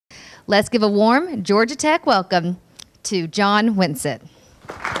Let's give a warm Georgia Tech welcome to Jon Winsett.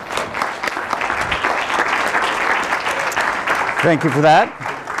 Thank you for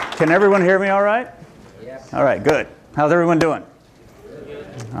that. Can everyone hear me all right? Yes. All right, good. How's everyone doing?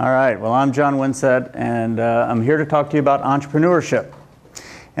 All right, well, I'm Jon Winsett, and I'm here to talk to you about entrepreneurship.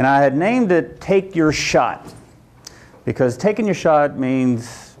 And I had named it Take Your Shot, because taking your shot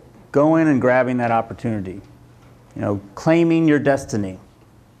means going and grabbing that opportunity, claiming your destiny,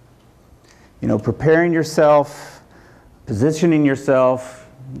 preparing yourself, positioning yourself,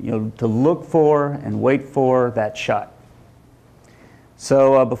 to look for and wait for that shot.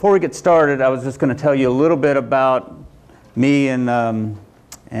 So before we get started, I was just going to tell you a little bit about me and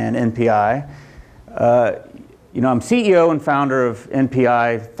NPI. I'm CEO and founder of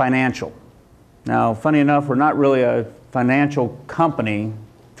NPI Financial. Now, funny enough, we're not really a financial company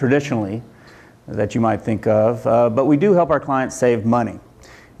traditionally that you might think of, but we do help our clients save money.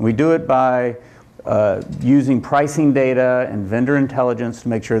 And we do it by using pricing data and vendor intelligence to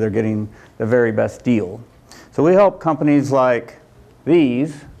make sure they're getting the very best deal. So we help companies like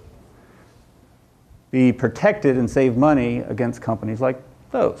these be protected and save money against companies like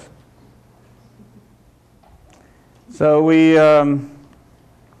those. So we've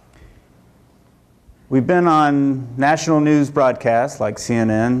been on national news broadcasts like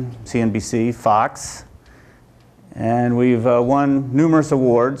CNN, CNBC, Fox, and we've won numerous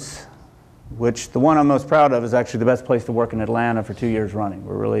awards, which the one I'm most proud of is actually the best place to work in Atlanta for 2 years running.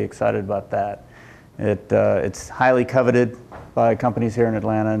 We're really excited about that. It's highly coveted by companies here in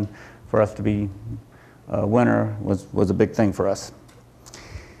Atlanta, and for us to be a winner was a big thing for us.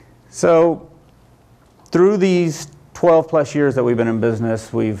 So through these 12 plus years that we've been in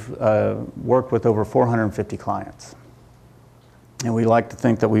business, we've worked with over 450 clients. And we like to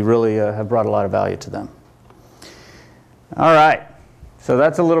think that we really have brought a lot of value to them. All right, so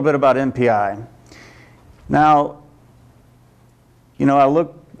that's a little bit about NPI. Now, I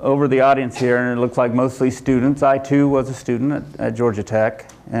look over the audience here and it looks like mostly students. I too was a student at Georgia Tech.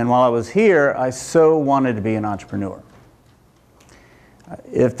 And while I was here, I so wanted to be an entrepreneur.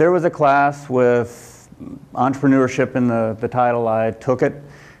 If there was a class with entrepreneurship in the title, I took it.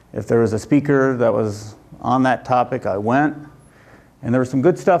 If there was a speaker that was on that topic, I went. And there was some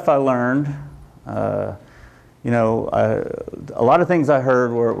good stuff I learned. A lot of things I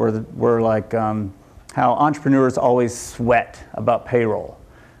heard were like how entrepreneurs always sweat about payroll,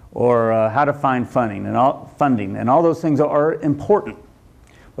 or how to find funding, and all those things are important.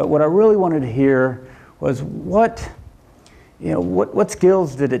 But what I really wanted to hear was what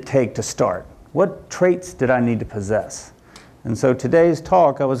skills did it take to start? What traits did I need to possess? And so today's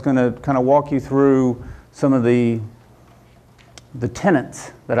talk, I was going to kind of walk you through some of the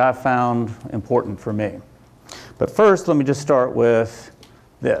tenets that I found important for me. But first, let me just start with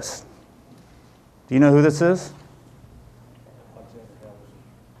this. Do you know who this is?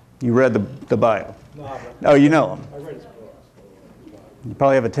 You read the bio? No, I read. Oh, you know him. I read his book. You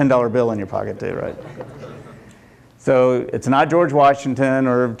probably have a $10 bill in your pocket too, right? So it's not George Washington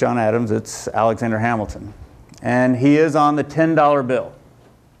or John Adams, it's Alexander Hamilton. And he is on the $10 bill.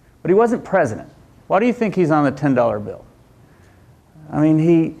 But he wasn't president. Why do you think he's on the $10 bill? I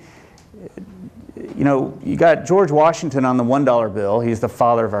mean, you got George Washington on the $1 bill. He's the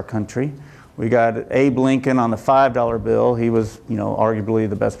father of our country. We got Abe Lincoln on the $5 bill. He was, arguably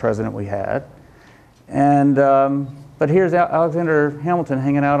the best president we had. And but here's Alexander Hamilton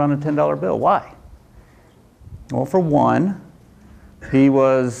hanging out on a $10 bill. Why? Well, for one, he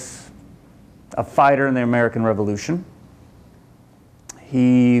was a fighter in the American Revolution.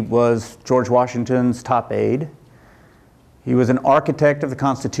 He was George Washington's top aide. He was an architect of the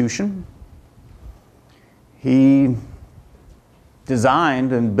Constitution. He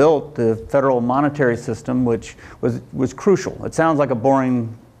designed and built the federal monetary system, which was crucial. It sounds like a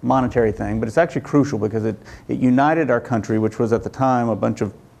boring monetary thing, but it's actually crucial because it united our country, which was at the time a bunch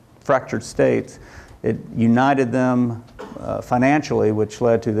of fractured states. It united them financially, which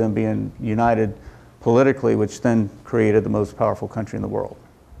led to them being united politically, which then created the most powerful country in the world.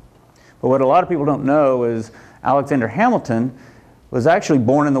 But what a lot of people don't know is Alexander Hamilton was actually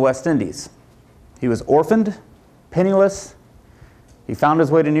born in the West Indies. He was orphaned, penniless. He found his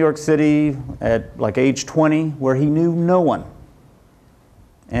way to New York City at like age 20, where he knew no one.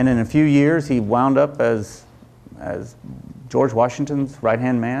 And in a few years, he wound up as George Washington's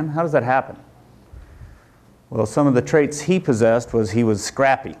right-hand man. How does that happen? Well, some of the traits he possessed was he was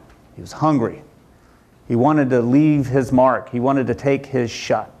scrappy. He was hungry. He wanted to leave his mark. He wanted to take his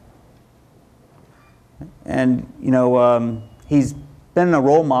shot. And, he's been a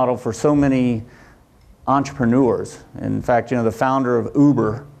role model for so many entrepreneurs. In fact, the founder of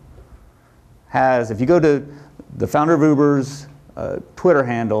Uber has, if you go to the founder of Uber's Twitter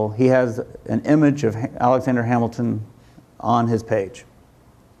handle, he has an image of Alexander Hamilton on his page.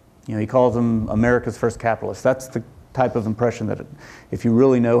 You know, he calls him America's first capitalist. That's the type of impression that, if you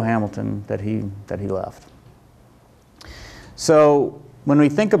really know Hamilton, that he left. So when we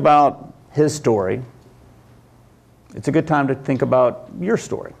think about his story, it's a good time to think about your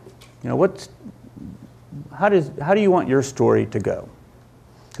story. You know, how do you want your story to go?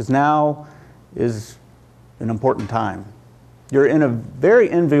 Because now is an important time. You're in a very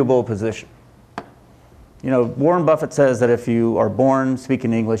enviable position. You know, Warren Buffett says that if you are born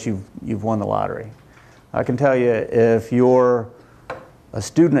speaking English, you've won the lottery. I can tell you, if you're a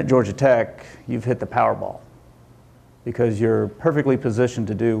student at Georgia Tech, you've hit the Powerball, because you're perfectly positioned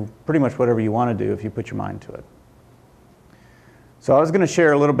to do pretty much whatever you want to do if you put your mind to it. So I was going to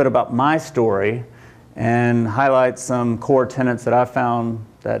share a little bit about my story and highlight some core tenets that I found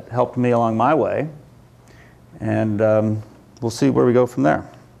that helped me along my way, and we'll see where we go from there.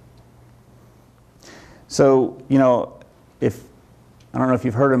 So, you know, I don't know if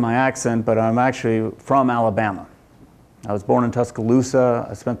you've heard of my accent, but I'm actually from Alabama. I was born in Tuscaloosa.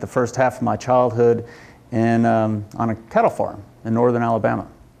 I spent the first half of my childhood on a cattle farm in northern Alabama.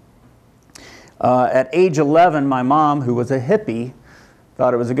 At age 11, my mom, who was a hippie,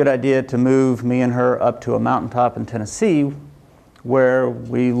 thought it was a good idea to move me and her up to a mountaintop in Tennessee, where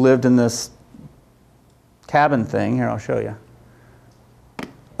we lived in this cabin thing. Here, I'll show you.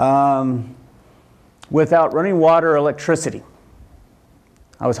 Without running water or electricity.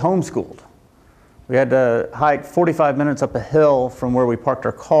 I was homeschooled. We had to hike 45 minutes up a hill from where we parked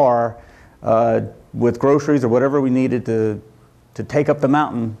our car with groceries or whatever we needed to take up the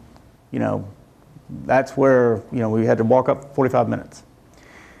mountain. You know, that's where, you know, we had to walk up 45 minutes.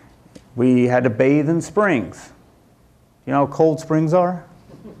 We had to bathe in springs. You know how cold springs are?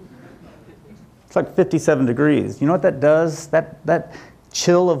 It's like 57 degrees. You know what that does? That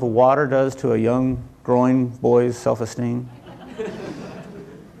chill of water does to a young, growing boy's self-esteem.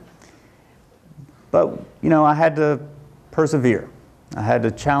 But, you know, I had to persevere. I had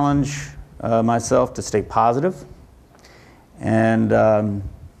to challenge myself to stay positive. And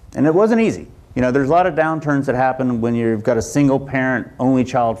it wasn't easy. You know, there's a lot of downturns that happen when you've got a single parent, only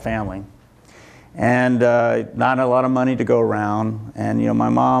child family. And not a lot of money to go around. And, you know, my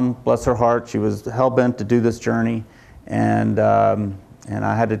mom, bless her heart, she was hell-bent to do this journey. And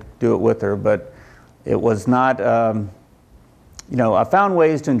I had to do it with her. But it was not, you know, I found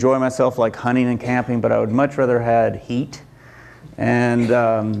ways to enjoy myself, like hunting and camping, but I would much rather had heat and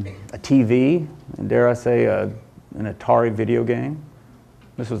a TV, and dare I say, an Atari video game.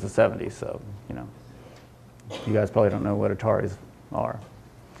 This was the 70s, so, you know, you guys probably don't know what Ataris are.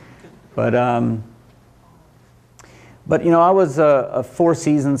 But you know, I was a Four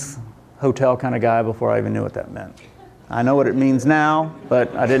Seasons hotel kind of guy before I even knew what that meant. I know what it means now,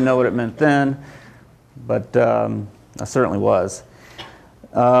 but I didn't know what it meant then. But I certainly was.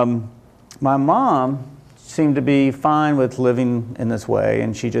 My mom seemed to be fine with living in this way,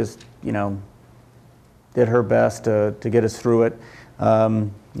 and she just, you know, did her best to get us through it.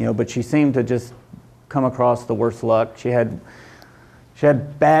 You know, but she seemed to just come across the worst luck. She had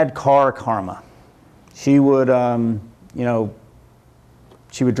bad car karma. She would, you know,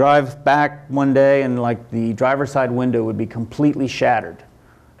 she would drive back one day, and like the driver's side window would be completely shattered,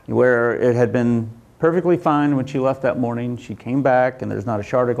 where it had been perfectly fine when she left that morning. She came back and there's not a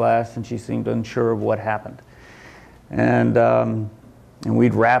shard of glass, and she seemed unsure of what happened. And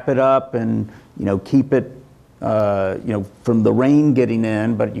we'd wrap it up and, you know, keep it, you know, from the rain getting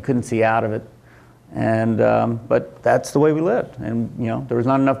in, but you couldn't see out of it. And but that's the way we lived. And, you know, there was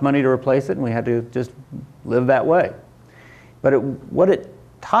not enough money to replace it, and we had to just live that way. But what it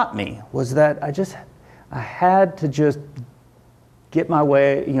taught me was that I had to just get my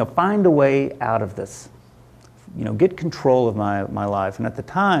way, you know, find a way out of this, you know, get control of my life. And at the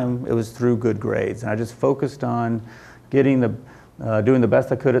time, it was through good grades. And I just focused on doing the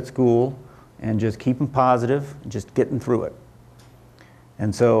best I could at school, and just keeping positive, and just getting through it.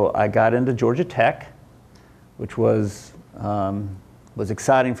 And so I got into Georgia Tech, which was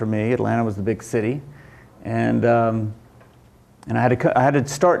exciting for me. Atlanta was the big city. And I had to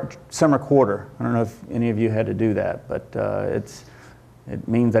start summer quarter. I don't know if any of you had to do that, but it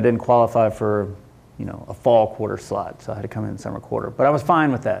means I didn't qualify for, you know, a fall quarter slot, so I had to come in summer quarter. But I was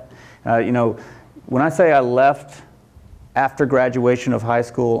fine with that. You know, when I say I left after graduation of high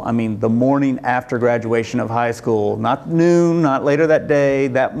school, I mean the morning after graduation of high school, not noon, not later that day.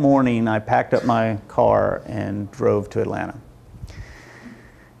 That morning, I packed up my car and drove to Atlanta.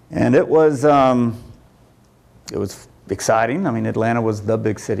 And it was exciting. I mean, Atlanta was the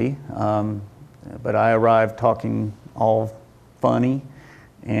big city. but I arrived talking all funny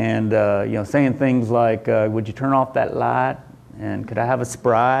and saying things like, would you turn off that light? And could I have a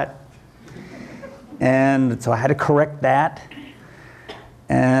Sprite? And so I had to correct that.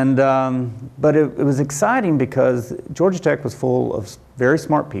 And, but it was exciting because Georgia Tech was full of very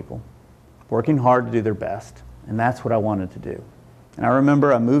smart people working hard to do their best. And that's what I wanted to do. And I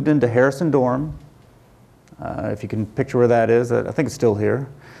remember I moved into Harrison Dorm. If you can picture where that is, I think it's still here.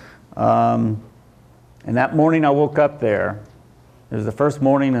 And that morning I woke up there. It was the first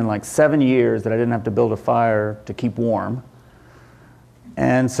morning in like 7 years that I didn't have to build a fire to keep warm.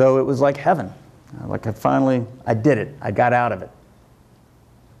 And so it was like heaven. Like I did it. I got out of it.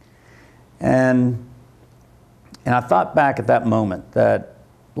 And I thought back at that moment that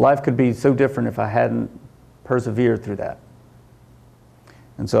life could be so different if I hadn't persevered through that.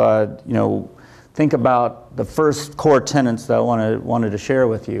 And so I, think about the first core tenets that I wanted to share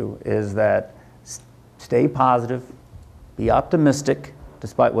with you is that stay positive, be optimistic,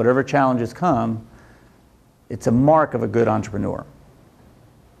 despite whatever challenges come. It's a mark of a good entrepreneur.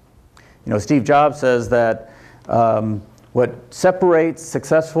 Steve Jobs says that what separates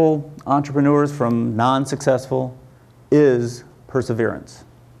successful entrepreneurs from non-successful is perseverance.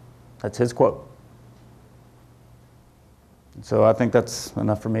 That's his quote. So I think that's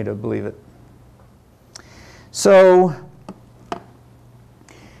enough for me to believe it. So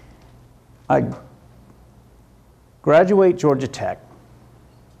I graduate Georgia Tech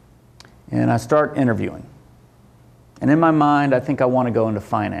and I start interviewing. And in my mind, I think I want to go into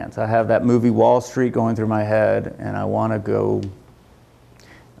finance. I have that movie Wall Street going through my head, and I want to go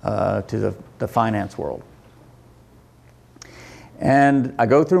to the finance world. And I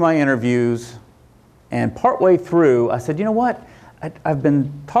go through my interviews, and partway through, I said, you know what? I've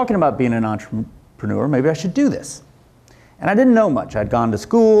been talking about being an entrepreneur. Maybe I should do this. And I didn't know much. I'd gone to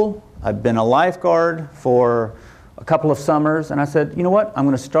school. I'd been a lifeguard for a couple of summers. And I said, you know what? I'm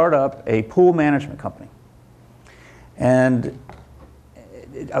going to start up a pool management company. And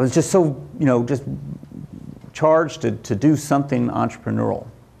I was just so, just charged to do something entrepreneurial.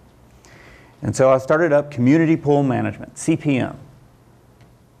 And so I started up Community Pool Management, CPM.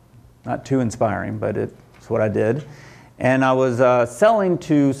 Not too inspiring, but it's what I did. And I was selling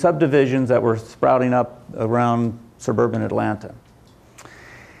to subdivisions that were sprouting up around suburban Atlanta.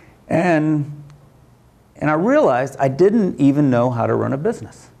 And I realized I didn't even know how to run a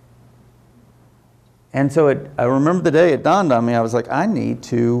business. And so I remember the day it dawned on me, I was like, I need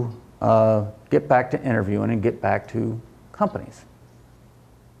to get back to interviewing and get back to companies.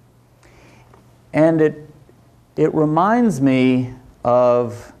 And it reminds me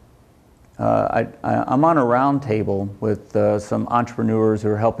of, I'm on a round table with some entrepreneurs who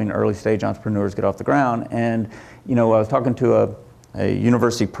are helping early stage entrepreneurs get off the ground. And I was talking to a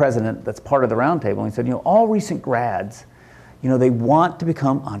university president that's part of the round table, and he said, all recent grads, they want to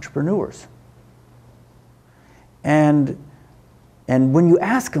become entrepreneurs. And when you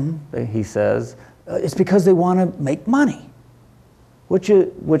ask them, he says, it's because they want to make money. Which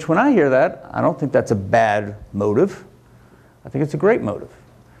when I hear that, I don't think that's a bad motive. I think it's a great motive.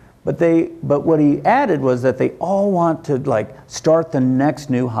 But what he added was that they all want to start the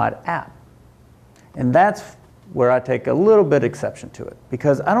next new hot app. And that's where I take a little bit exception to it.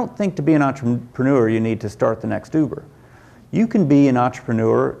 Because I don't think to be an entrepreneur you need to start the next Uber. You can be an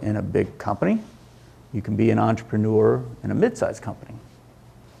entrepreneur in a big company. You can be an entrepreneur in a mid-sized company.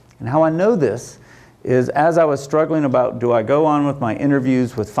 And how I know this is as I was struggling about, do I go on with my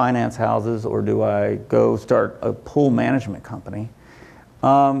interviews with finance houses or do I go start a pool management company?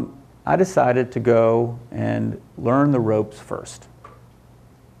 I decided to go and learn the ropes first.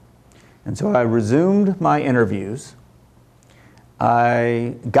 And so I resumed my interviews.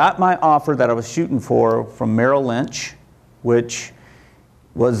 I got my offer that I was shooting for from Merrill Lynch, which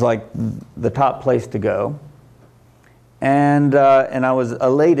was like the top place to go. And I was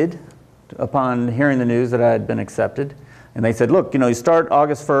elated upon hearing the news that I had been accepted. And they said, look, you start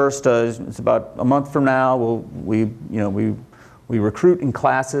August 1st, it's about a month from now, we recruit in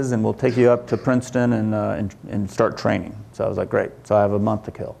classes and we'll take you up to Princeton and start training. So I was like, great, so I have a month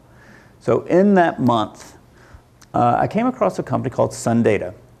to kill. So in that month, I came across a company called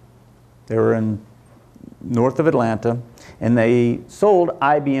Sundata. They were in north of Atlanta, and they sold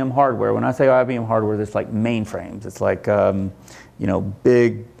IBM hardware. When I say IBM hardware, it's like mainframes. It's like,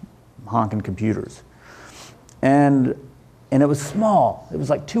 big honking computers. And it was small. It was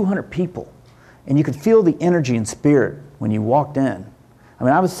like 200 people. And you could feel the energy and spirit when you walked in. I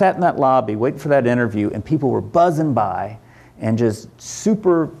mean, I was sat in that lobby waiting for that interview, and people were buzzing by and just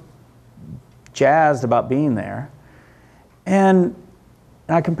super jazzed about being there. And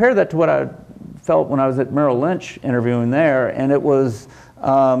I compared that to what I felt when I was at Merrill Lynch interviewing there, and it was,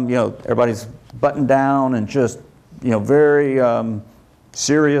 everybody's buttoned down and just, very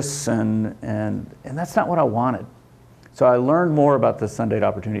serious, and that's not what I wanted. So I learned more about this Sun-Date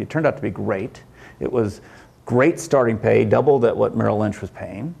opportunity. It turned out to be great. It was great starting pay, double that what Merrill Lynch was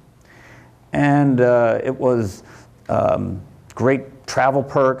paying. And it was great travel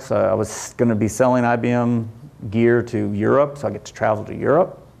perks. I was going to be selling IBM gear to Europe, so I get to travel to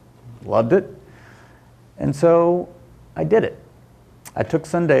Europe. Loved it. And so I did it. I took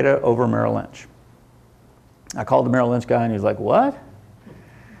Sun-Data over Merrill Lynch. I called the Merrill Lynch guy, and he was like, what?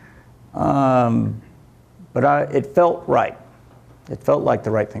 But it felt right. It felt like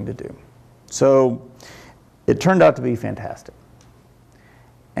the right thing to do. So it turned out to be fantastic.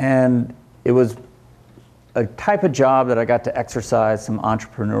 And it was a type of job that I got to exercise some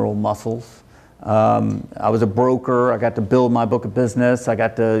entrepreneurial muscles. I was a broker. I got to build my book of business. I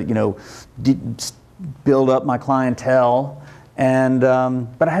got to, build up my clientele. And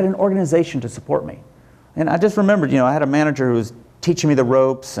but I had an organization to support me. And I just remembered, I had a manager who was teaching me the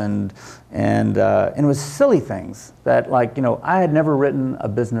ropes, and it was silly things that, I had never written a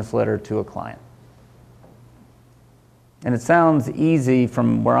business letter to a client. And it sounds easy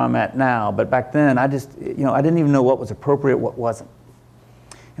from where I'm at now, but back then I just, I didn't even know what was appropriate, what wasn't.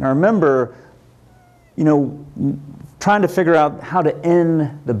 And I remember, trying to figure out how to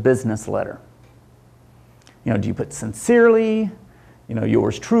end the business letter. Do you put sincerely,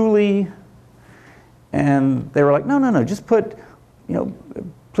 yours truly? And they were like, no, just put,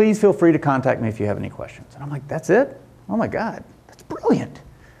 please feel free to contact me if you have any questions. And I'm like, that's it? Oh my God, that's brilliant.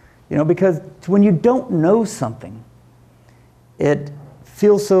 Because when you don't know something, it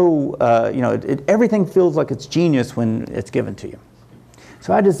feels so, everything feels like it's genius when it's given to you.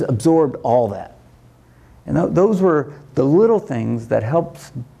 So I just absorbed all that. And those were the little things that help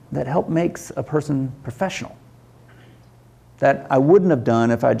makes a person professional, that I wouldn't have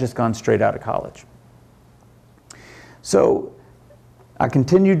done if I'd just gone straight out of college. So I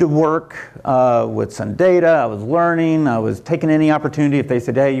continued to work with Sun-Data. I was learning. I was taking any opportunity. If they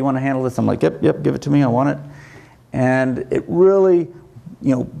said, hey, you want to handle this? I'm like, yep, give it to me. I want it. And it really,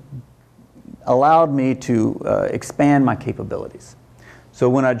 allowed me to expand my capabilities. So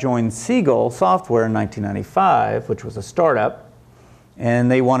when I joined Seagull Software in 1995, which was a startup,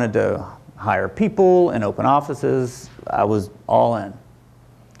 and they wanted to hire people and open offices, I was all in.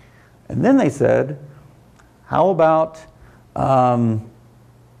 And then they said, how about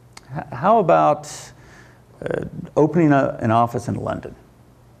opening an office in London?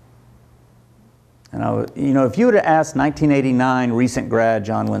 And if you would have asked 1989 recent grad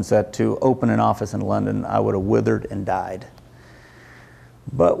Jon Winsett to open an office in London, I would have withered and died.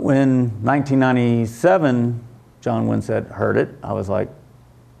 But when 1997 Jon Winsett heard it, I was like,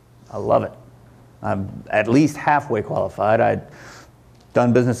 I love it. I'm at least halfway qualified. I'd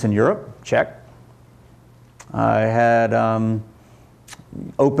done business in Europe, check. I had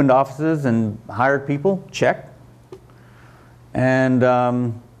opened offices and hired people, check. And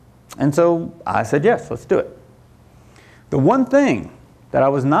so I said, yes, let's do it. The one thing that I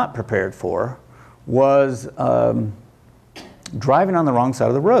was not prepared for was driving on the wrong side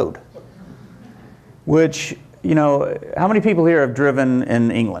of the road, which, how many people here have driven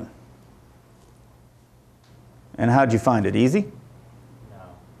in England? And how'd you find it? Easy?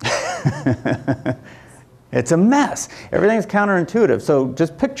 No. It's a mess. Everything's counterintuitive. So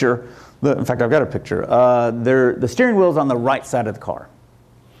just picture, in fact, I've got a picture. The steering wheel's on the right side of the car.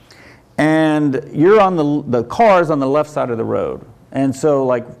 And you're on the car's on the left side of the road. And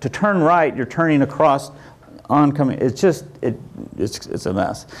so to turn right, you're turning across oncoming. It's just, it's a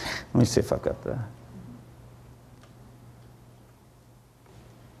mess. Let me see if I've got the.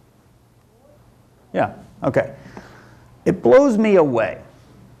 Yeah, okay. It blows me away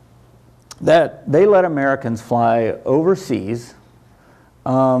that they let Americans fly overseas,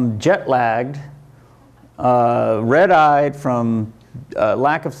 jet-lagged, red-eyed from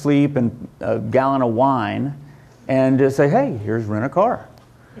lack of sleep and a gallon of wine, and just say, hey, here's rent a car.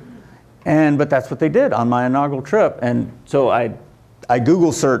 But that's what they did on my inaugural trip. And so I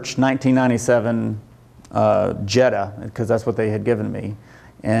Google searched 1997 Jetta, because that's what they had given me.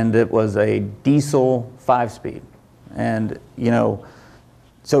 And it was a diesel 5-speed. And,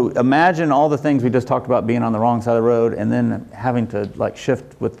 so imagine all the things we just talked about being on the wrong side of the road and then having to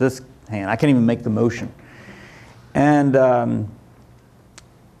shift with this hand. I can't even make the motion. And,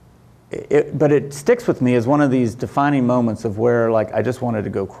 but it sticks with me as one of these defining moments of where I just wanted to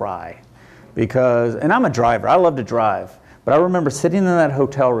go cry. And I'm a driver, I love to drive. But I remember sitting in that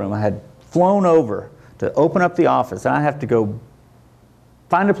hotel room, I had flown over to open up the office, and I have to go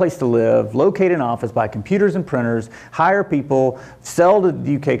find a place to live, locate an office, buy computers and printers, hire people, sell to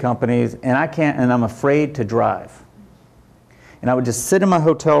the UK companies, and I'm afraid to drive. And I would just sit in my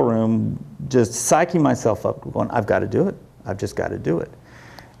hotel room, just psyching myself up, going, I've got to do it. I've just got to do it.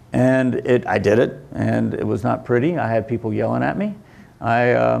 And I did it, and it was not pretty. I had people yelling at me.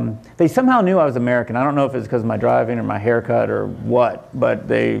 They somehow knew I was American. I don't know if it's because of my driving or my haircut or what, but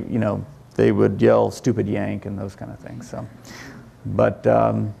they would yell "stupid Yank" and those kind of things. So, but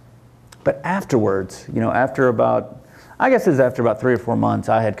afterwards, after about 3 or 4 months,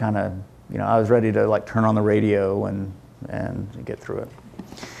 I had kind of, I was ready to like turn on the radio and get through it.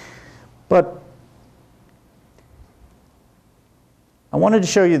 But I wanted to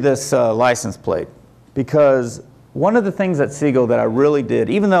show you this license plate because one of the things at Seagull that I really did,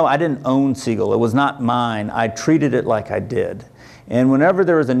 even though I didn't own Seagull, it was not mine, I treated it like I did. And whenever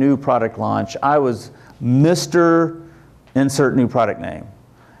there was a new product launch, I was Mr. Insert New Product Name.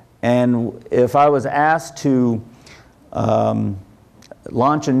 And if I was asked to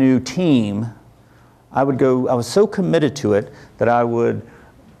launch a new team, I was so committed to it that I would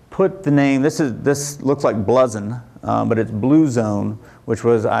put the name, this looks like Bluzin, but it's Blue Zone, which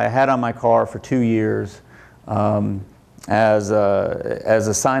I had on my car for 2 years as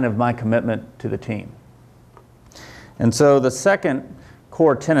a sign of my commitment to the team. And so the second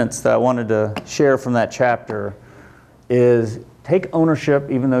core tenets that I wanted to share from that chapter is take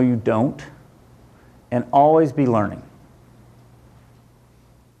ownership even though you don't, and always be learning.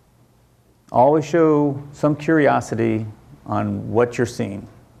 Always show some curiosity on what you're seeing.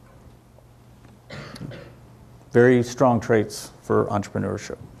 Very strong traits for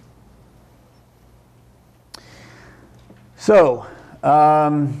entrepreneurship. So,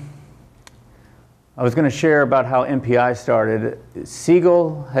 I was going to share about how NPI started.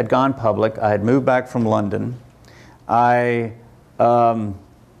 Seagull had gone public. I had moved back from London. The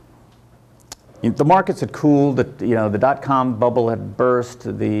markets had cooled. The dot-com bubble had burst.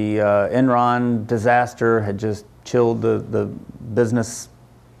 The Enron disaster had just chilled the business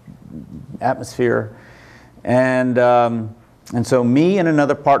atmosphere, and so me and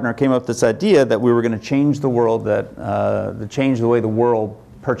another partner came up with this idea that we were going to change the world, change the way the world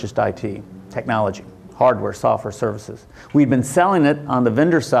purchased IT, technology, hardware, software, services. We'd been selling it on the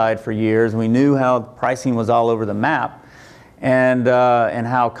vendor side for years, and we knew how pricing was all over the map. And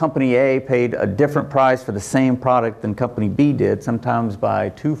how Company A paid a different price for the same product than Company B did, sometimes by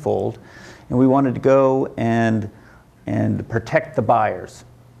twofold. And we wanted to go and protect the buyers.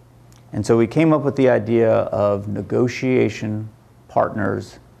 And so we came up with the idea of Negotiation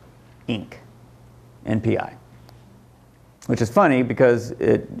Partners, Inc., NPI. Which is funny because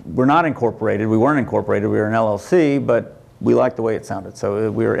we're not incorporated. We weren't incorporated. We were an LLC, but we liked the way it sounded. So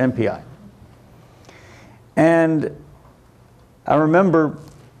we were NPI. And I remember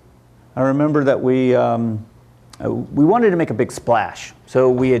that we wanted to make a big splash. So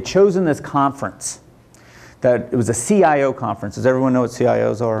we had chosen this conference. It was a CIO conference. Does everyone know what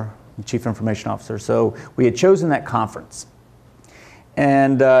CIOs are? Chief Information Officer. So we had chosen that conference.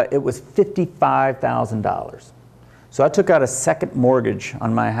 And it was $55,000. So I took out a second mortgage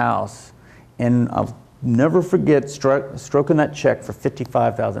on my house, and I'll never forget stroking that check for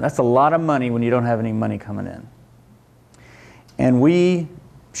 $55,000. That's a lot of money when you don't have any money coming in. And we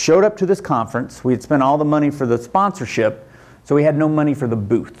showed up to this conference. We had spent all the money for the sponsorship, so we had no money for the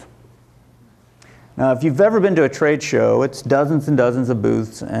booth. Now, if you've ever been to a trade show, it's dozens and dozens of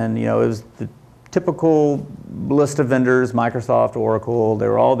booths, and it was the typical list of vendors, Microsoft, Oracle. They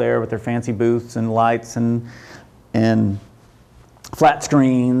were all there with their fancy booths and lights and flat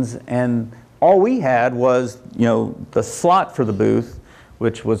screens, and all we had was the slot for the booth,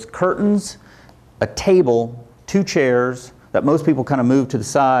 which was curtains, a table, 2 chairs that most people kind of move to the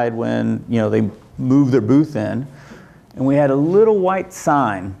side when they move their booth in. And we had a little white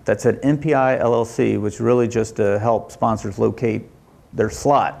sign that said NPI LLC, which really just to help sponsors locate their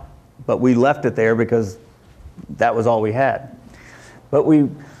slot. But we left it there because that was all we had. But we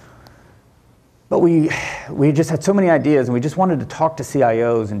just had so many ideas, and we just wanted to talk to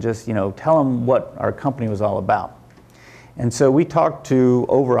CIOs and just tell them what our company was all about. And so we talked to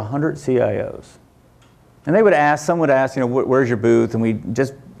over 100 CIOs. And they would ask, some would ask, where's your booth? And we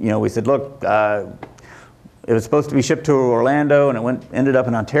just, we said, look, it was supposed to be shipped to Orlando, and it ended up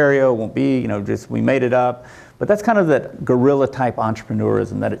in Ontario. It won't be, we made it up. But that's kind of that guerrilla type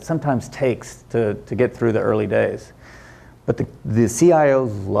entrepreneurism that it sometimes takes to get through the early days. But the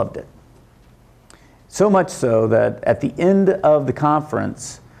CIOs loved it. So much so that at the end of the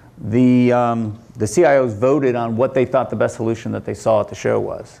conference, the CIOs voted on what they thought the best solution that they saw at the show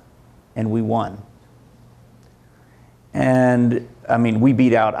was. And we won. And I mean, we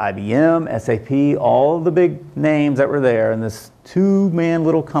beat out IBM, SAP, all the big names that were there, and this two-man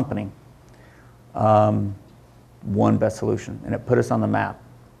little company won Best Solution, and it put us on the map.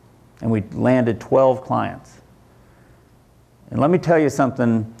 And we landed 12 clients. And let me tell you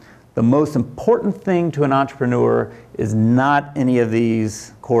something, the most important thing to an entrepreneur is not any of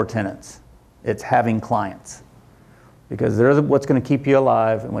these core tenets. It's having clients. Because they're what's going to keep you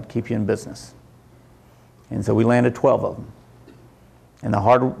alive and what keep you in business. And so we landed 12 of them. And the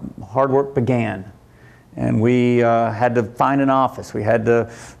hard work began. And we had to find an office. We had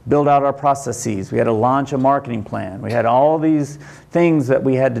to build out our processes. We had to launch a marketing plan. We had all these things that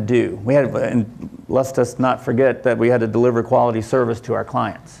we had to do. We had, and lest us not forget that we had to deliver quality service to our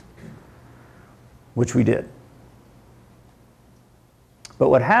clients, which we did. But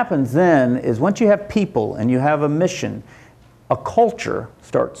what happens then is once you have people and you have a mission, a culture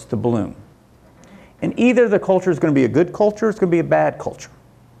starts to bloom. And either the culture is going to be a good culture or it's going to be a bad culture.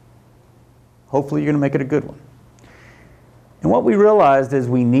 Hopefully you're going to make it a good one. And what we realized is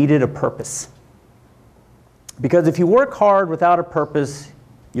we needed a purpose. Because if you work hard without a purpose,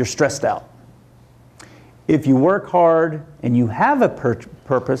 you're stressed out. If you work hard and you have a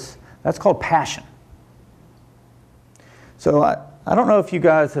purpose, that's called passion. So I don't know if you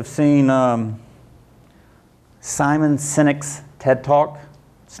guys have seen Simon Sinek's TED Talk,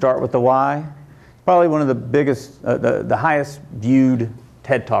 Start with the Why. Probably one of the biggest, the highest viewed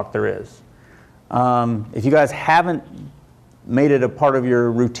TED Talk there is. If you guys haven't made it a part of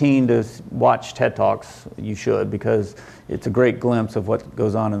your routine to watch TED Talks, you should, because it's a great glimpse of what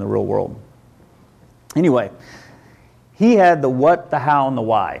goes on in the real world. Anyway, he had the what, the how, and the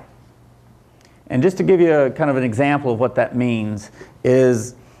why. And just to give you a kind of an example of what that means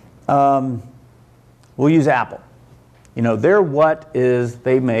is, we'll use Apple. You know, their what is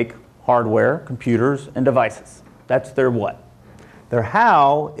they make hardware, computers, and devices. That's their what. Their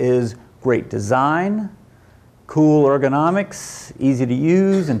how is great design, cool ergonomics, easy to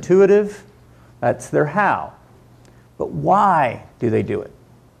use, intuitive. That's their how. But why do they do it?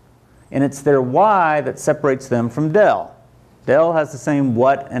 And it's their why that separates them from Dell. Dell has the same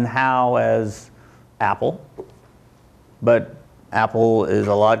what and how as Apple, but Apple is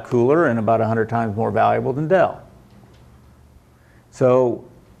a lot cooler and about 100 times more valuable than Dell. So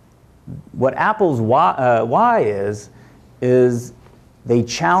what Apple's why is they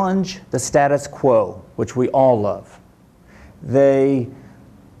challenge the status quo, which we all love. They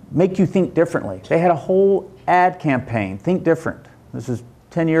make you think differently. They had a whole ad campaign, Think Different. This is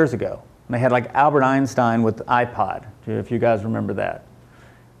 10 years ago. And they had like Albert Einstein with iPod, if you guys remember that.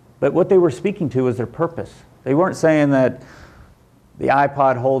 But what they were speaking to was their purpose. They weren't saying that the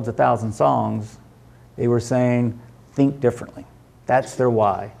iPod holds 1,000 songs. They were saying, think differently. That's their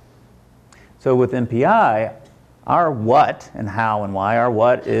why. So with NPI, our what and how and why, our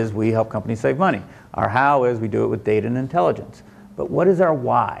what is we help companies save money. Our how is we do it with data and intelligence. But what is our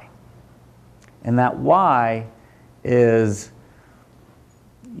why? And that why is,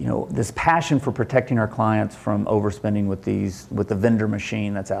 you know, this passion for protecting our clients from overspending with the vendor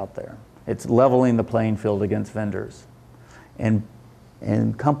machine that's out there. It's leveling the playing field against vendors. And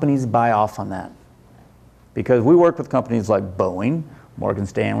companies buy off on that. Because we work with companies like Boeing, Morgan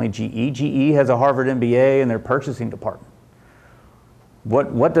Stanley, GE. GE has a Harvard MBA in their purchasing department.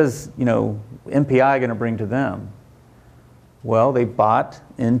 What does, you know, NPI going to bring to them? Well, they bought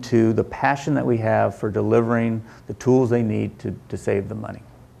into the passion that we have for delivering the tools they need to save the money.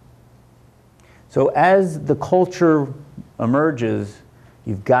 So as the culture emerges,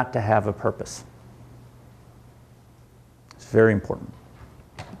 you've got to have a purpose. It's very important.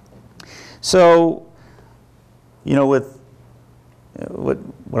 So, you know,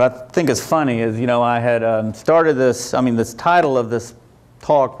 what I think is funny is, you know, I had started this, this title of this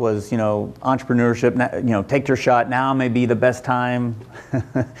talk was, you know, entrepreneurship, you know, take your shot, now may be the best time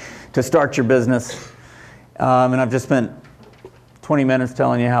to start your business. And I've just spent 20 minutes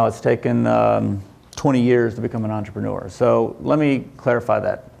telling you how it's taken 20 years to become an entrepreneur. So let me clarify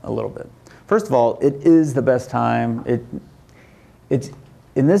that a little bit. First of all, it is the best time. It's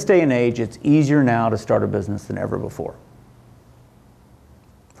in this day and age, it's easier now to start a business than ever before.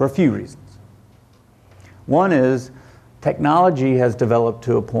 For a few reasons. One is technology has developed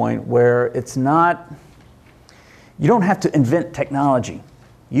to a point where it's not, you don't have to invent technology.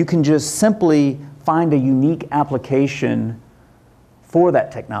 You can just simply find a unique application for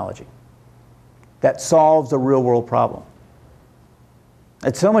that technology that solves a real world problem.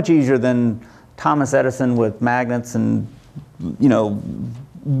 It's so much easier than Thomas Edison with magnets and, you know,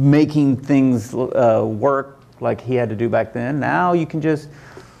 making things work like he had to do back then. Now you can just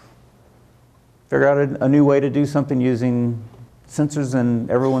figure out a new way to do something using Sensors in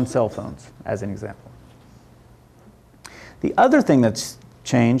everyone's cell phones, as an example. The other thing that's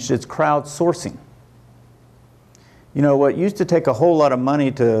changed is crowdsourcing. You know, what used to take a whole lot of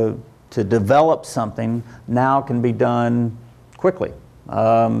money to develop something now can be done quickly,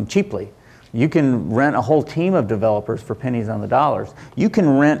 cheaply. You can rent a whole team of developers for pennies on the dollars. You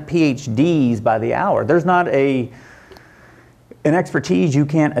can rent PhDs by the hour. There's not an expertise you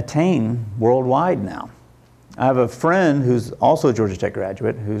can't attain worldwide now. I have a friend who's also a Georgia Tech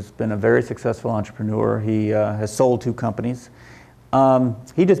graduate who's been a very successful entrepreneur. He has sold 2 companies.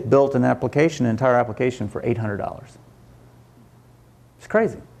 He just built an entire application for $800. It's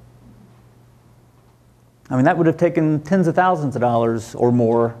crazy. I mean, that would have taken tens of thousands of dollars or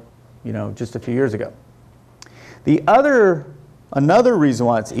more, you know, just a few years ago. Another reason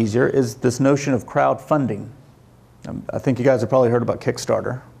why it's easier is this notion of crowdfunding. I think you guys have probably heard about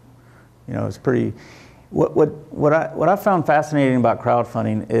Kickstarter. You know, it's pretty. What I found fascinating about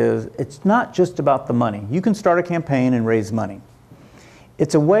crowdfunding is it's not just about the money. You can start a campaign and raise money.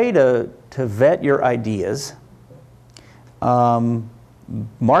 It's a way to vet your ideas,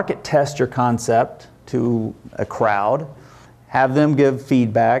 market test your concept to a crowd, have them give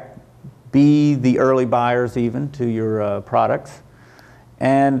feedback, be the early buyers even to your products,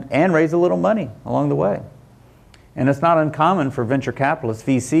 and raise a little money along the way. And it's not uncommon for venture capitalists,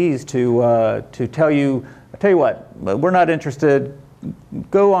 VCs, to tell you, I tell you what, we're not interested.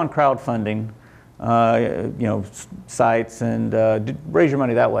 Go on crowdfunding, you know, sites and raise your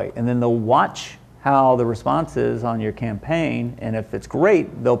money that way. And then they'll watch how the response is on your campaign, and if it's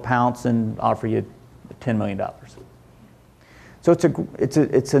great, they'll pounce and offer you $10 million. So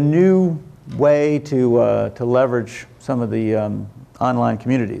it's a new way to leverage some of the online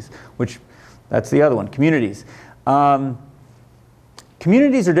communities, which that's the other one, communities.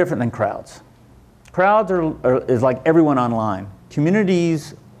 Communities are different than crowds. Crowds is like everyone online.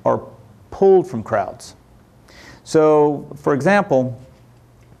 Communities are pulled from crowds. So, for example,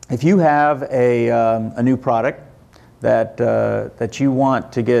 if you have a new product that you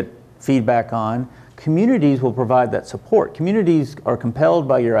want to get feedback on, communities will provide that support. Communities are compelled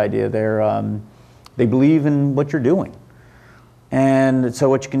by your idea. They believe in what you're doing, and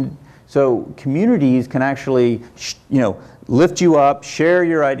so communities can actually, you know, lift you up, share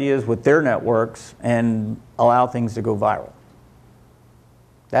your ideas with their networks, and allow things to go viral.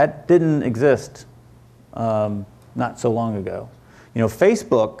 That didn't exist not so long ago. You know,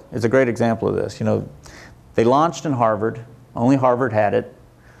 Facebook is a great example of this. You know, they launched in Harvard. Only Harvard had it,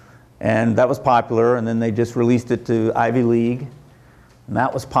 and that was popular. And then they just released it to Ivy League, and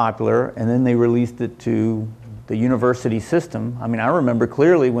that was popular. And then they released it to the university system. I mean, I remember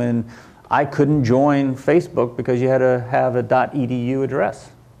clearly when I couldn't join Facebook because you had to have a .edu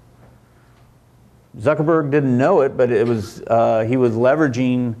address. Zuckerberg didn't know it, but it was he was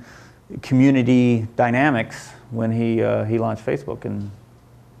leveraging community dynamics when he launched Facebook, and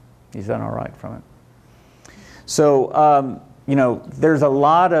he's done all right from it. So you know, there's a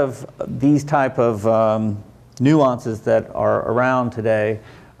lot of these type of nuances that are around today.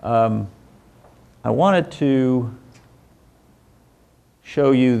 I wanted to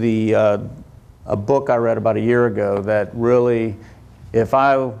show you a book I read about a year ago that really, if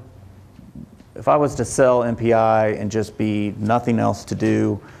I was to sell NPI and just be nothing else to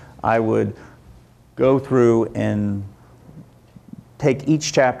do, I would go through and take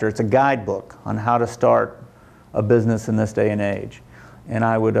each chapter. It's a guidebook on how to start a business in this day and age, and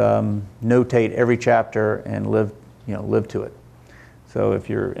I would notate every chapter and live to it. So if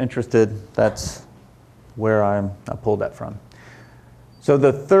you're interested, that's where I pulled that from. So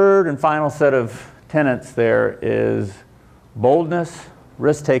the third and final set of tenets there is boldness,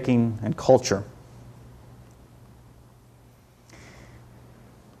 risk-taking, and culture.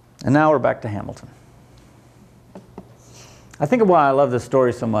 And now we're back to Hamilton. I think of why I love this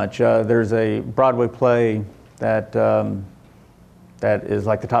story so much. There's a Broadway play that is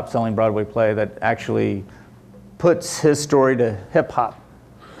like the top-selling Broadway play that actually puts his story to hip-hop.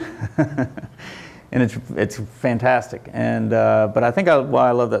 And it's fantastic. And but I think why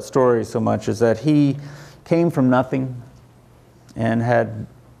I love that story so much is that he came from nothing and had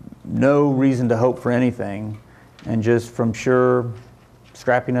no reason to hope for anything, and just from sheer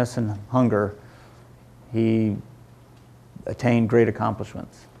scrappiness and hunger, he attained great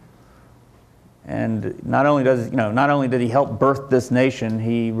accomplishments. And not only did he help birth this nation,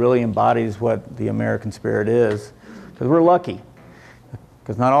 he really embodies what the American spirit is, because we're lucky.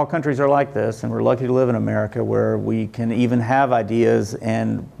 Because not all countries are like this, and we're lucky to live in America where we can even have ideas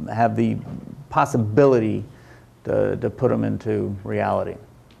and have the possibility to put them into reality.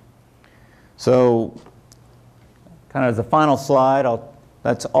 So kind of as a final slide,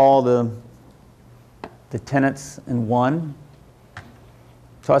 that's all the tenets in one.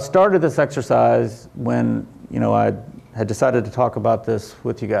 So I started this exercise when, I had decided to talk about this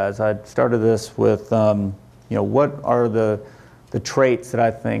with you guys. I started this with, what are the traits that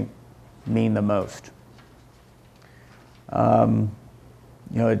I think mean the most.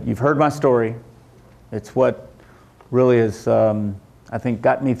 You've heard my story. It's what really has, I think,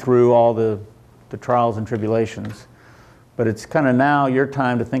 got me through all the trials and tribulations. But it's kind of now your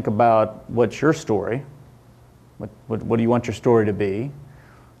time to think about what's your story. What do you want your story to be?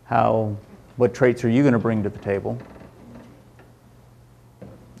 What traits are you going to bring to the table?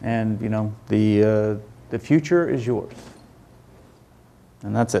 And the future is yours.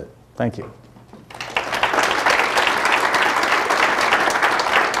 And that's it. Thank you.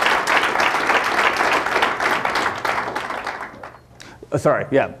 Sorry,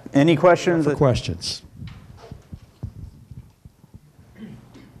 yeah. Any questions? For questions.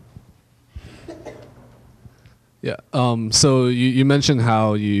 Yeah. So you mentioned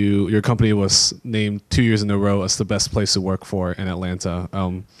how your company was named 2 years in a row as the best place to work for in Atlanta.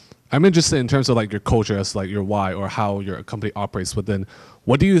 I'm interested in terms of like your culture as like your why or how your company operates within.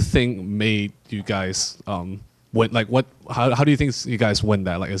 What do you think made you guys win? Like how do you think you guys win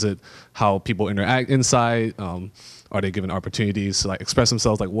that? Like, is it how people interact inside? Are they given opportunities to like express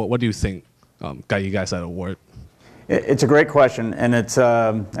themselves? Like what do you think got you guys that award? It's a great question, and it's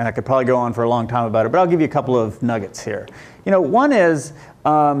and I could probably go on for a long time about it, but I'll give you a couple of nuggets here. One is,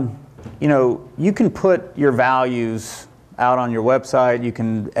 you can put your values out on your website. You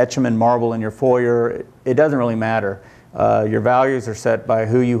can etch them in marble in your foyer. It doesn't really matter. Your values are set by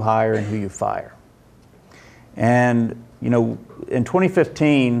who you hire and who you fire. And in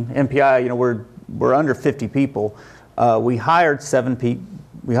 2015, NPI, we're under 50 people. We hired 7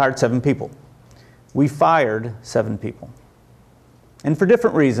 people. We fired 7 people. And for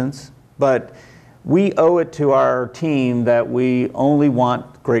different reasons, but we owe it to our team that we only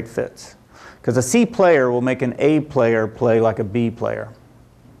want great fits. Because a C player will make an A player play like a B player.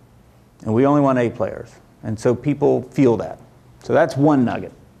 And we only want A players. And so people feel that. So that's one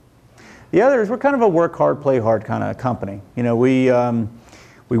nugget. The other is we're kind of a work hard, play hard kind of company. We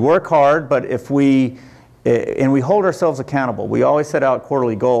work hard, but and we hold ourselves accountable. We always set out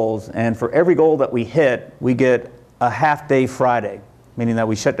quarterly goals, and for every goal that we hit, we get a half-day Friday, meaning that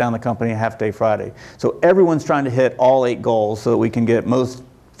we shut down the company a half-day Friday. So everyone's trying to hit all 8 goals so that we can get most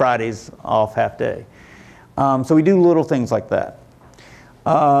Fridays off half-day. So we do little things like that.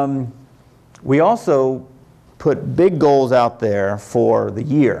 We also put big goals out there for the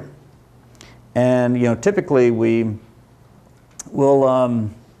year. And typically we'll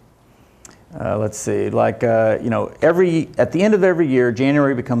let's see, like, at the end of every year,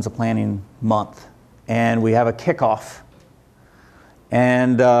 January becomes a planning month, and we have a kickoff.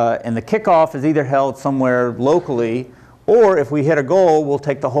 And the kickoff is either held somewhere locally, or if we hit a goal, we'll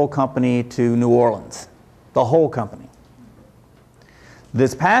take the whole company to New Orleans, the whole company.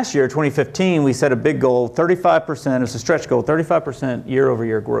 This past year, 2015, we set a big goal, 35%, it's a stretch goal, 35%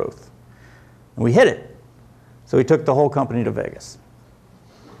 year-over-year growth. And we hit it. So we took the whole company to Vegas.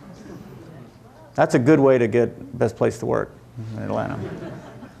 That's a good way to get best place to work in Atlanta.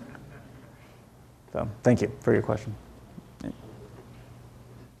 So thank you for your question.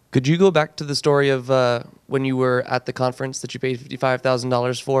 Could you go back to the story of when you were at the conference that you paid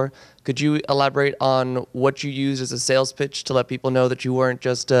 $55,000 for? Could you elaborate on what you used as a sales pitch to let people know that you weren't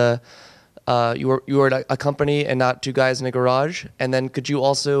just you were a company and not 2 guys in a garage? And then could you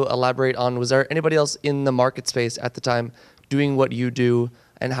also elaborate on, was there anybody else in the market space at the time doing what you do,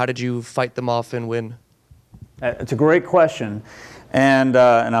 and how did you fight them off and win? It's a great question, and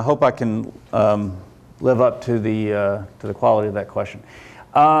I hope I can live up to the quality of that question.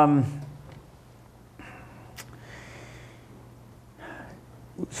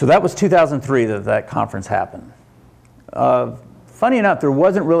 So that was 2003 that conference happened. Funny enough, there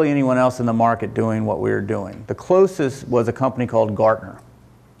wasn't really anyone else in the market doing what we were doing. The closest was a company called Gartner.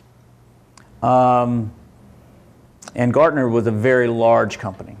 And Gartner was a very large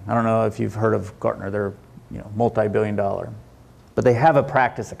company. I don't know if you've heard of Gartner. They're multi-billion-dollar. But they have a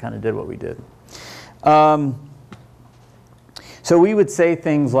practice that kind of did what we did. So we would say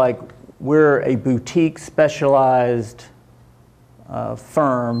things like, we're a boutique specialized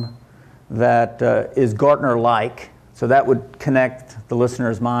firm that is Gartner-like. So that would connect the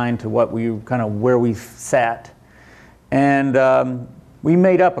listener's mind to what where we sat. And we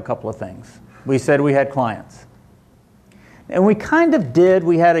made up a couple of things. We said we had clients. And we kind of did.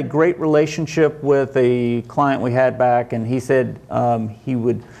 We had a great relationship with a client we had back, and he said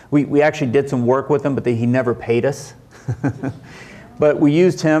we actually did some work with him, but he never paid us. But we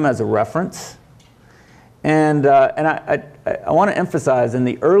used him as a reference. And I want to emphasize, in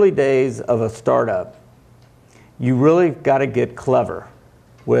the early days of a startup, you really got to get clever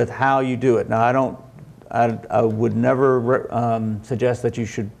with how you do it. Now, I would never suggest that you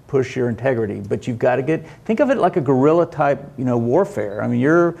should push your integrity, but you've got to think of it like a guerrilla type, warfare. I mean,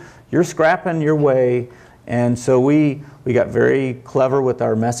 you're scrapping your way, and so we got very clever with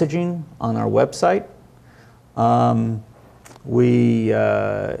our messaging on our website.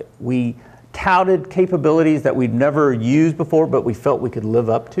 We touted capabilities that we'd never used before, but we felt we could live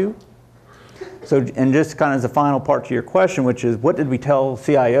up to. So, and just kind of as a final part to your question, which is, what did we tell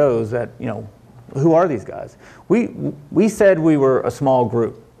CIOs that, who are these guys? We said we were a small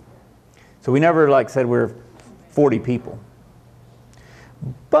group. So we never said we're 40 people.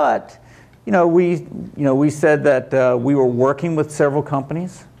 But, we said that we were working with several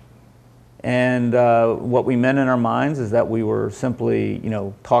companies. And what we meant in our minds is that we were simply,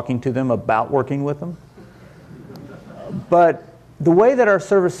 talking to them about working with them. But the way that our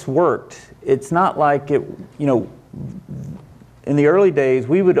service worked, it's not like it, in the early days,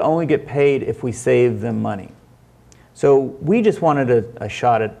 we would only get paid if we saved them money. So we just wanted a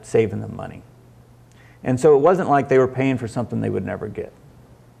shot at saving them money. And so it wasn't like they were paying for something they would never get,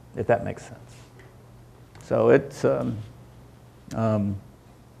 if that makes sense. So it's,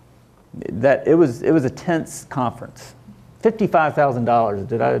 it was a tense conference. $55,000,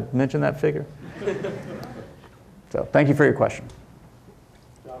 did I mention that figure? So thank you for your question.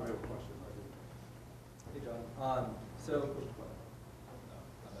 John, we have a question. Hey, John.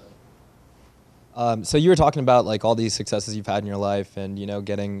 So you were talking about all these successes you've had in your life, and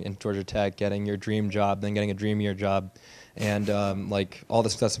getting into Georgia Tech, getting your dream job, then getting a dream year job, and all the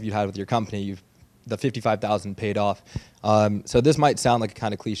success you've had with your company. The $55,000 paid off. So this might sound like a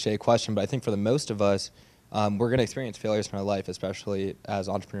kind of cliche question, but I think for the most of us, we're going to experience failures in our life, especially as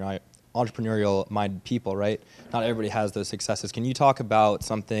entrepreneurial-minded people, right? Not everybody has those successes. Can you talk about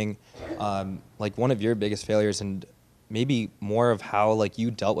something like one of your biggest failures, and maybe more of how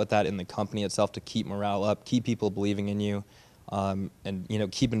you dealt with that in the company itself to keep morale up, keep people believing in you, and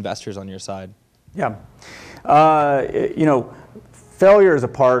keep investors on your side? Yeah. Failure is a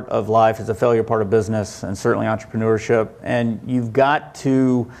part of life, it's a failure part of business, and certainly entrepreneurship. And you've got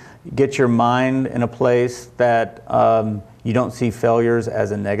to get your mind in a place that you don't see failures as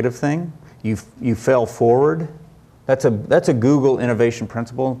a negative thing. You fail forward. That's a Google innovation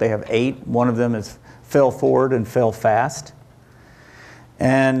principle. They have 8. One of them is fail forward and fail fast.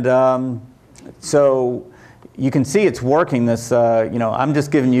 And so you can see it's working. This, I'm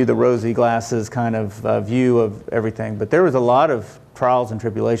just giving you the rosy glasses kind of view of everything. But there was a lot of trials and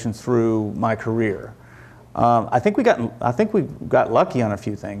tribulations through my career. I think we got lucky on a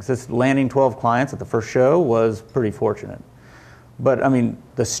few things. This landing 12 clients at the first show was pretty fortunate. But I mean,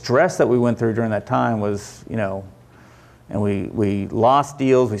 the stress that we went through during that time was, and we lost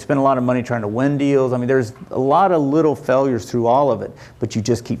deals. We spent a lot of money trying to win deals. I mean, there's a lot of little failures through all of it. But you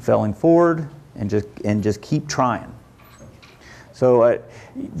just keep failing forward and just keep trying. So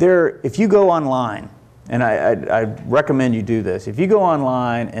if you go online, and I recommend you do this. If you go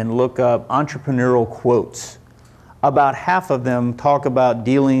online and look up entrepreneurial quotes, about half of them talk about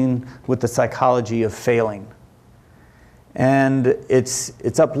dealing with the psychology of failing. And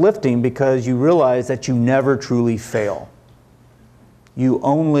it's uplifting because you realize that you never truly fail. You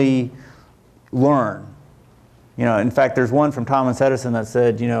only learn. In fact, there's one from Thomas Edison that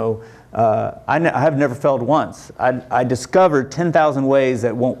said, I have never failed once. I discovered 10,000 ways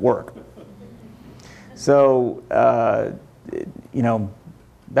that won't work. So,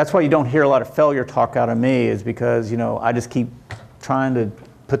 that's why you don't hear a lot of failure talk out of me, is because, I just keep trying to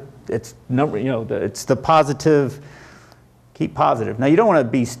put, it's the positive, keep positive. Now, you don't want to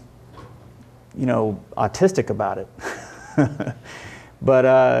be, autistic about it.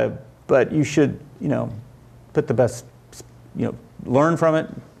 But you should, put the best, learn from it,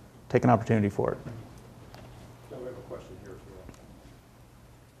 take an opportunity for it.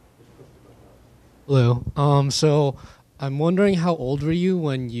 Hello. So I'm wondering, how old were you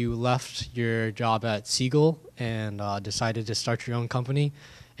when you left your job at Seagull and decided to start your own company,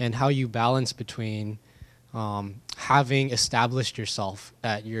 and how you balance between having established yourself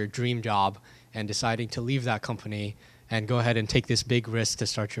at your dream job and deciding to leave that company and go ahead and take this big risk to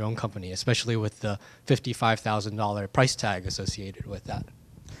start your own company, especially with the $55,000 price tag associated with that?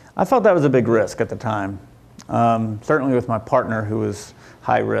 I felt that was a big risk at the time, certainly with my partner, who was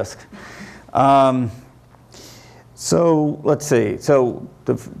high risk. So let's see. So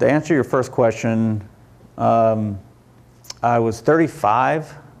to answer your first question, I was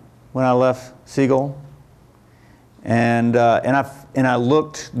 35 when I left Seagull, and I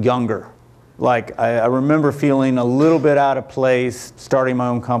looked younger. Like I remember feeling a little bit out of place, starting my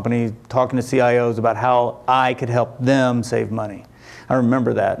own company, talking to CIOs about how I could help them save money. I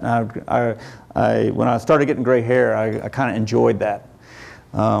remember that. And when I started getting gray hair, I kind of enjoyed that.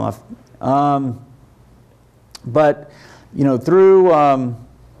 But through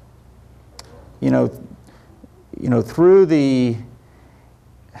through the,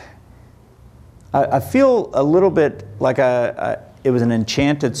 I feel a little bit like it was an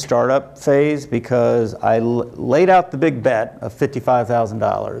enchanted startup phase, because I laid out the big bet of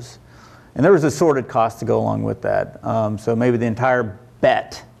 $55,000, and there was assorted costs to go along with that. So maybe the entire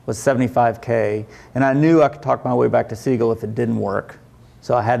bet was $75K, and I knew I could talk my way back to Seagull if it didn't work.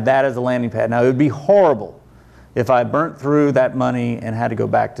 So I had that as a landing pad. Now it would be horrible if I burnt through that money and had to go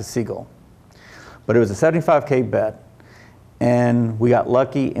back to Seagull. But it was a $75K bet, and we got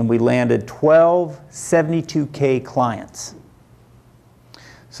lucky and we landed 12 72K clients.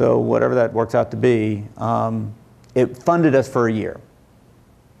 So whatever that works out to be, it funded us for a year.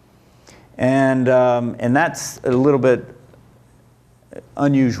 And that's a little bit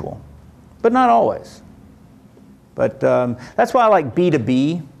unusual, but not always. But that's why I like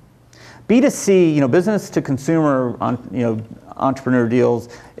B2B. B2C, business to consumer, entrepreneur deals,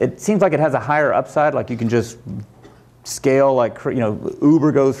 it seems like it has a higher upside. Like you can just scale, like,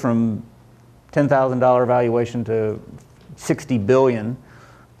 Uber goes from $10,000 valuation to 60 billion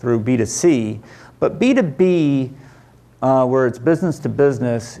through B2C. But B2B, where it's business to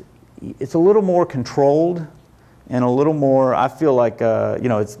business, it's a little more controlled and a little more, I feel like,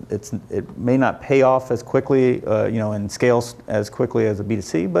 it may not pay off as quickly, and scale as quickly as a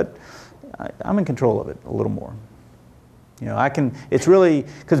B2C, but I'm in control of it a little more. It's really,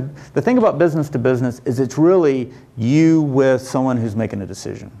 because the thing about business to business is it's really you with someone who's making a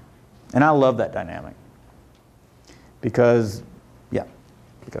decision. And I love that dynamic. Because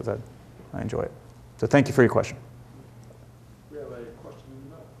I enjoy it. So thank you for your question. We have a question in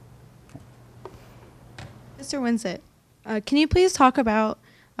the middle. Mr. Winsett, can you please talk about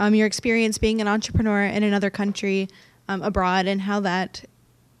your experience being an entrepreneur in another country abroad, and how that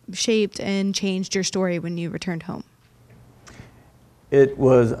shaped and changed your story when you returned home? It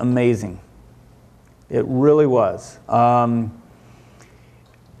was amazing. It really was.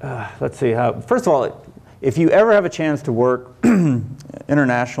 Let's see how. First of all, if you ever have a chance to work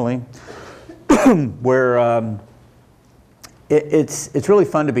internationally, where it's really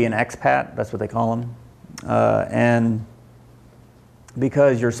fun to be an expat. That's what they call them, and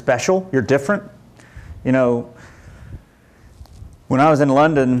because you're special, you're different. When I was in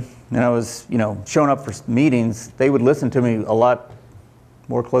London and I was, showing up for meetings, they would listen to me a lot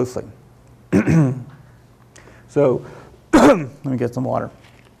more closely. So let me get some water.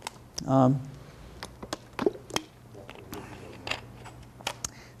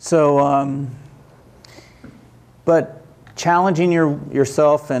 But challenging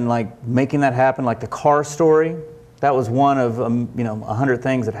yourself and like making that happen, like the car story, that was one of 100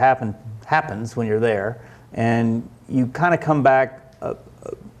 things that happens when you're there, and you kind of come back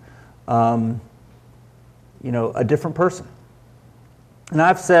a different person. And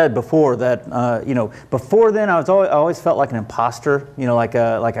I've said before that, before then I always felt like an imposter, like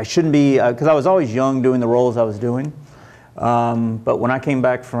I shouldn't be, because I was always young doing the roles I was doing. But when I came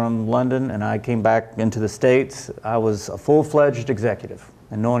back from London and I came back into the States, I was a full-fledged executive,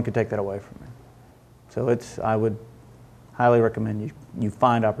 and no one could take that away from me. So I would highly recommend you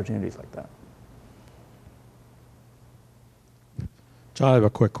find opportunities like that. John, I have a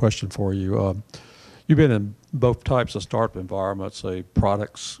quick question for you. You've been in both types of startup environments, a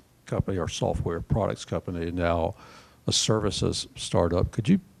products company or software products company, and now a services startup. Could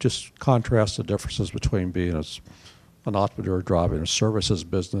you just contrast the differences between being an entrepreneur driving a services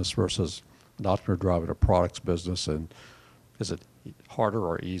business versus an entrepreneur driving a products business, and is it harder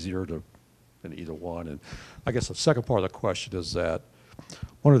or easier than either one? And I guess the second part of the question is that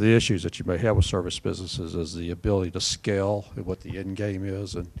one of the issues that you may have with service businesses is the ability to scale and what the end game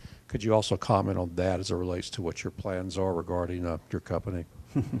is. And could you also comment on that as it relates to what your plans are regarding your company?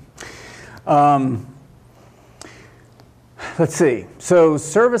 Let's see. So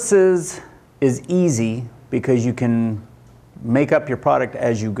services is easy because you can make up your product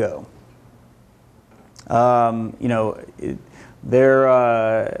as you go.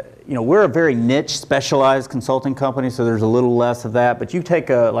 We're a very niche, specialized consulting company, so there's a little less of that. But you take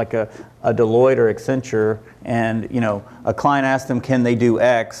a Deloitte or Accenture, and a client asks them, can they do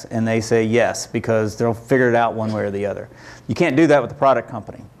X, and they say yes, because they'll figure it out one way or the other. You can't do that with a product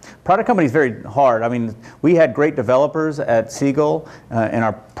company. Product company is very hard. I mean, we had great developers at Seagull, and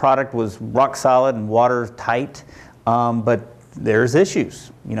our product was rock solid and watertight. But there's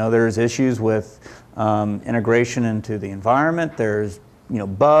issues. There's issues with integration into the environment. There's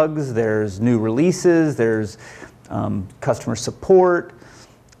bugs. There's new releases. There's customer support.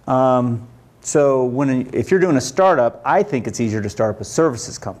 So if you're doing a startup, I think it's easier to start up a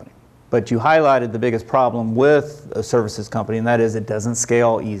services company. But you highlighted the biggest problem with a services company, and that is it doesn't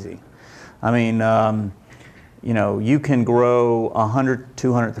scale easy. I mean, you can grow 100,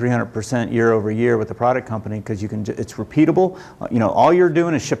 200, 300% year over year with a product company because it's repeatable. All you're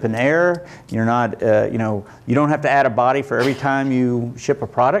doing is shipping air. You're not, you don't have to add a body for every time you ship a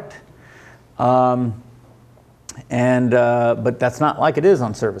product. But that's not like it is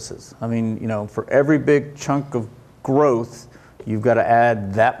on services. I mean, for every big chunk of growth, you've got to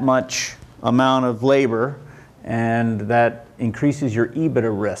add that much amount of labor, and that increases your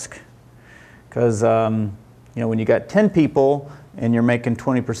EBITDA risk. Because when you got 10 people and you're making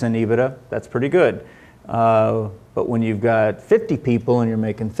 20% EBITDA, that's pretty good. But when you've got 50 people and you're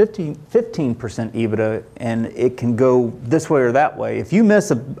making 15% EBITDA, and it can go this way or that way. If you miss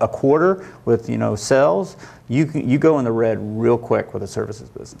a quarter with sales, you go in the red real quick with a services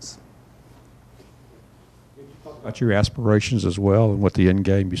business. About your aspirations as well, and what the end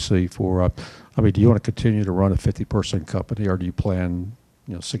game you see for. Do you want to continue to run a 50-person company, or do you plan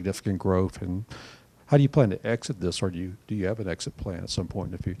significant growth? And how do you plan to exit this, or do you have an exit plan at some point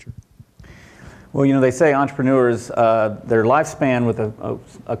in the future? Well, they say entrepreneurs, their lifespan with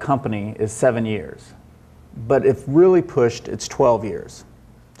a company is 7 years. But if really pushed, it's 12 years.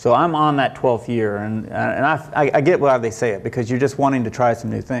 So I'm on that 12th year, and I get why they say it, because you're just wanting to try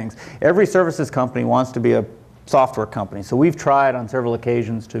some new things. Every services company wants to be a software company. So we've tried on several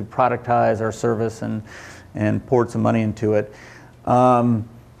occasions to productize our service and poured some money into it.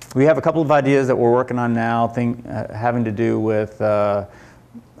 We have a couple of ideas that we're working on now, having to do with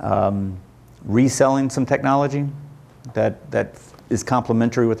reselling some technology that is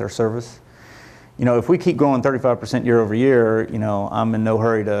complementary with our service. If we keep growing 35% year over year, I'm in no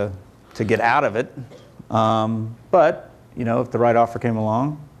hurry to get out of it. But if the right offer came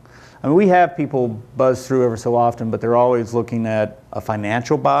along, we have people buzz through every so often, but they're always looking at a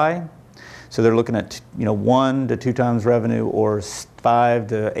financial buy. So they're looking at 1 to 2 times revenue or 5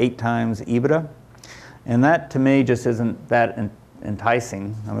 to 8 times EBITDA, and that to me just isn't that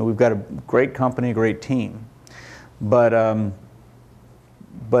enticing. We've got a great company, a great team, but a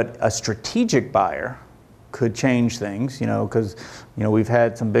strategic buyer could change things. Because we've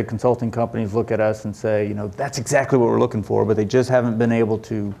had some big consulting companies look at us and say, that's exactly what we're looking for, but they just haven't been able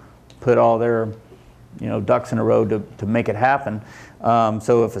to put all their ducks in a row to make it happen.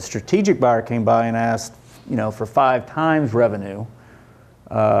 So if a strategic buyer came by and asked for 5 times revenue,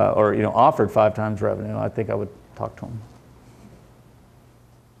 or offered 5 times revenue, I think I would talk to them.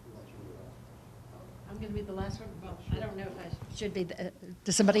 I'm going to be the last one. Well, I don't know if I should be.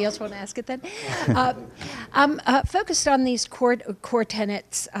 Does somebody else want to ask it then? I'm focused on these core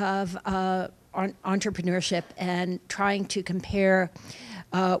tenets of entrepreneurship and trying to compare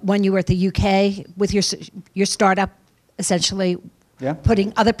when you were at the UK with your startup, essentially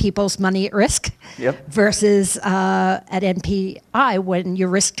putting other people's money at risk, versus at NPI when your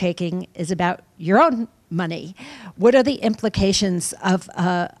risk taking is about your own money. What are the implications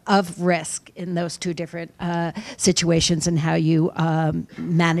of risk in those two different situations, and how you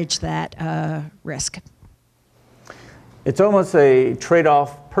manage that risk? It's almost a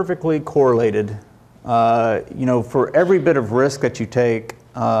trade-off, perfectly correlated. For every bit of risk that you take,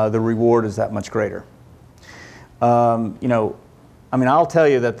 the reward is that much greater. I'll tell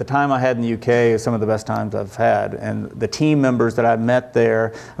you that the time I had in the UK is some of the best times I've had, and the team members that I've met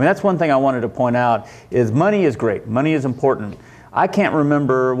there. That's one thing I wanted to point out, is money is great. Money is important. I can't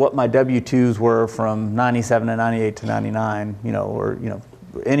remember what my W-2s were from 97 to 98 to 99, or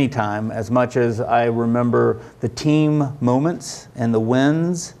any time, as much as I remember the team moments and the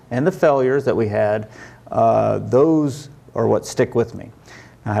wins and the failures that we had. Those are what stick with me.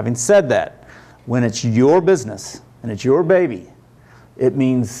 Now, having said that, when it's your business and it's your baby, it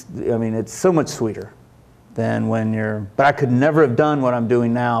means, it's so much sweeter than when you're, but I could never have done what I'm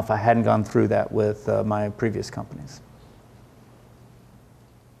doing now if I hadn't gone through that with my previous companies.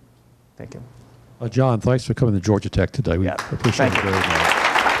 Thank you. John, thanks for coming to Georgia Tech today. We appreciate it very much.